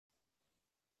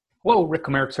Hello, Rick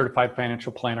Comerick, Certified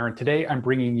Financial Planner, and today I'm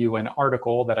bringing you an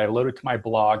article that I loaded to my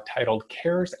blog titled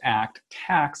CARES Act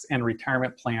Tax and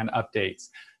Retirement Plan Updates.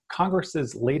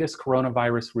 Congress's latest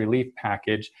coronavirus relief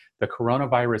package, the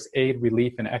Coronavirus Aid,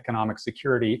 Relief, and Economic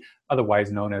Security,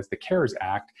 otherwise known as the CARES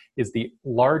Act, is the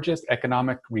largest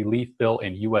economic relief bill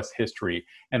in U.S. history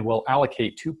and will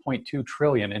allocate $2.2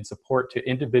 trillion in support to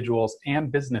individuals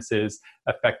and businesses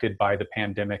affected by the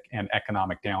pandemic and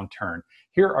economic downturn.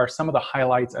 Here are some of the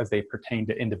highlights as they pertain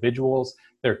to individuals,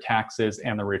 their taxes,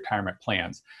 and their retirement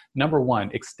plans. Number one,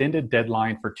 extended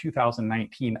deadline for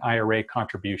 2019 IRA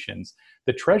contributions.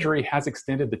 The Treasury has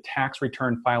extended the tax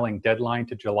return filing deadline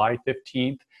to July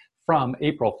 15th from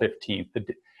April 15th,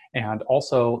 and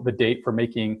also the date for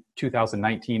making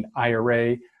 2019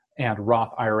 IRA and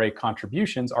Roth IRA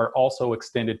contributions are also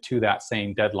extended to that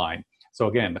same deadline. So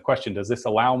again, the question, does this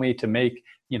allow me to make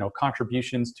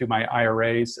contributions to my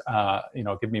IRAs,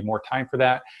 give me more time for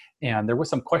that? And there was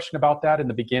some question about that in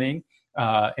the beginning,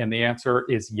 and the answer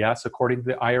is yes. According to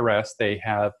the IRS, they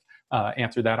have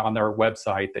answered that on their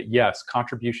website that yes,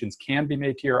 contributions can be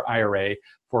made to your IRA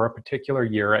for a particular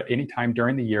year at any time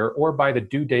during the year or by the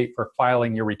due date for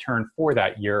filing your return for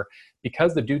that year.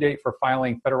 Because the due date for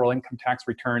filing federal income tax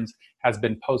returns has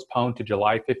been postponed to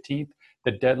July 15th,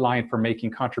 the deadline for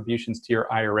making contributions to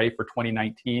your IRA for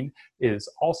 2019 is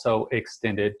also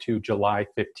extended to July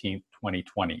 15th,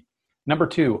 2020. Number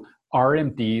two,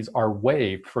 RMDs are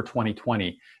waived for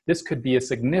 2020. This could be a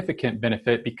significant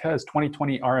benefit because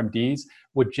 2020 RMDs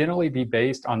would generally be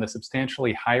based on the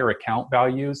substantially higher account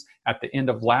values at the end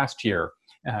of last year.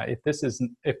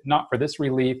 If not for this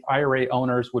relief, IRA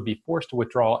owners would be forced to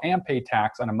withdraw and pay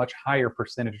tax on a much higher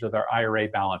percentage of their IRA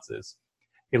balances.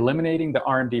 Eliminating the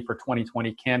RMD for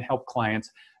 2020 can help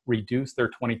clients reduce their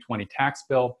 2020 tax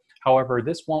bill. However,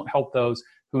 this won't help those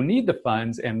who need the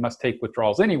funds and must take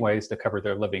withdrawals anyways to cover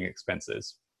their living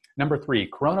expenses. Number three,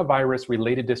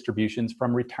 coronavirus-related distributions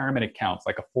from retirement accounts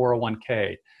like a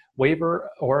 401k, waiver,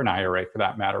 or an IRA for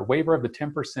that matter, waiver of the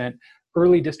 10%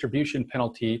 early distribution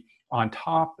penalty on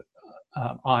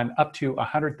up to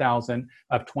 100,000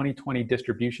 of 2020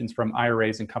 distributions from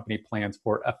IRAs and company plans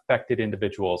for affected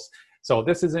individuals. So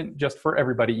this isn't just for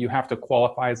everybody. You have to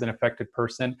qualify as an affected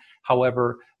person.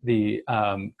 However, the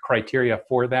criteria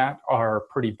for that are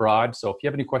pretty broad. So if you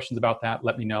have any questions about that,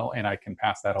 let me know and I can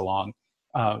pass that along.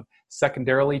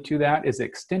 Secondarily to that is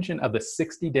extension of the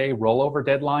 60-day rollover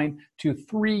deadline to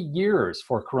 3 years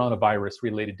for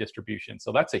coronavirus-related distribution.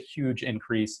 So that's a huge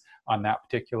increase on that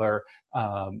particular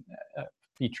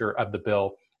feature of the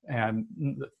bill. And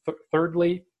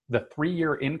thirdly, the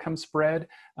 3-year income spread.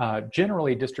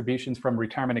 Generally, distributions from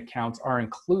retirement accounts are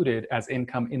included as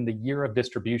income in the year of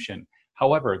distribution.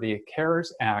 However, the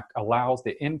CARES Act allows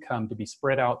the income to be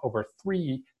spread out over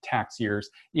 3 tax years,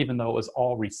 even though it was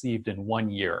all received in 1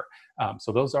 year.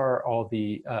 So those are all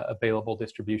the available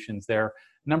distributions there.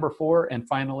 Number four, and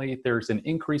finally, there's an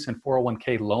increase in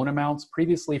 401k loan amounts.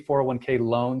 Previously, 401k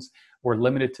loans were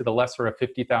limited to the lesser of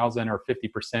 $50,000 or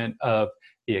 50% of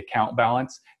the account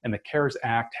balance, and the CARES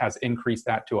Act has increased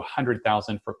that to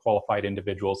 $100,000 for qualified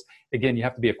individuals. Again, you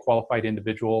have to be a qualified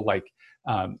individual, like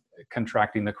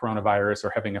contracting the coronavirus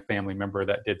or having a family member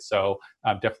that did so.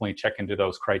 Definitely check into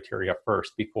those criteria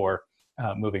first before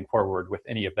moving forward with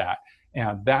any of that.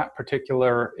 And that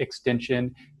particular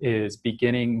extension is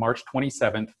beginning March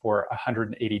 27th for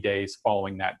 180 days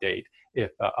following that date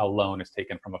if a loan is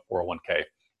taken from a 401k. If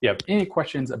you have any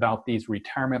questions about these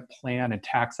retirement plan and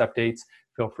tax updates,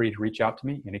 feel free to reach out to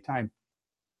me anytime.